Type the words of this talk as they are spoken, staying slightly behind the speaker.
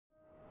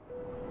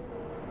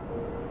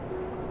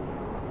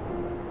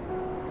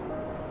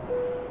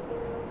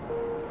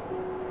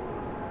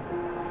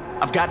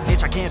I've got an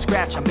itch I can't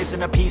scratch, I'm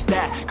missing a piece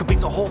that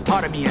completes a whole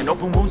part of me, an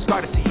open wound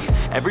scar to see.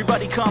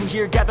 Everybody come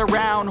here, gather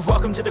round,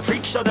 welcome to the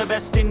freak show, the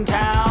best in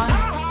town.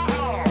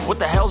 What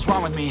the hell's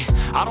wrong with me?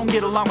 I don't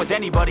get along with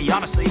anybody,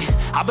 honestly.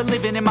 I've been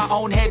living in my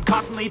own head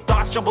constantly,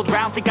 thoughts jumbled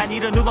round, think I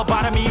need a new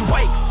lobotomy.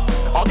 Wait,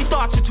 all these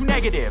thoughts are too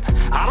negative.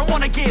 I don't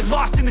wanna get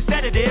lost in the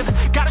sedative.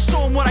 Gotta show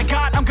them what I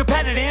got, I'm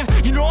competitive.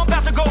 You know I'm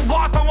about to go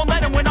off, I won't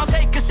let them win, I'll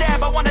take a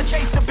stab. I wanna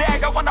chase a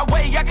bag, I wanna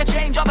weigh, I can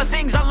change all the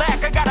things I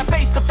lack. I gotta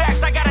face the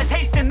facts, I got a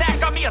taste in that.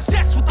 Got me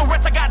obsessed with the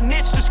rest, I got an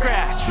itch to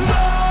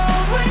scratch.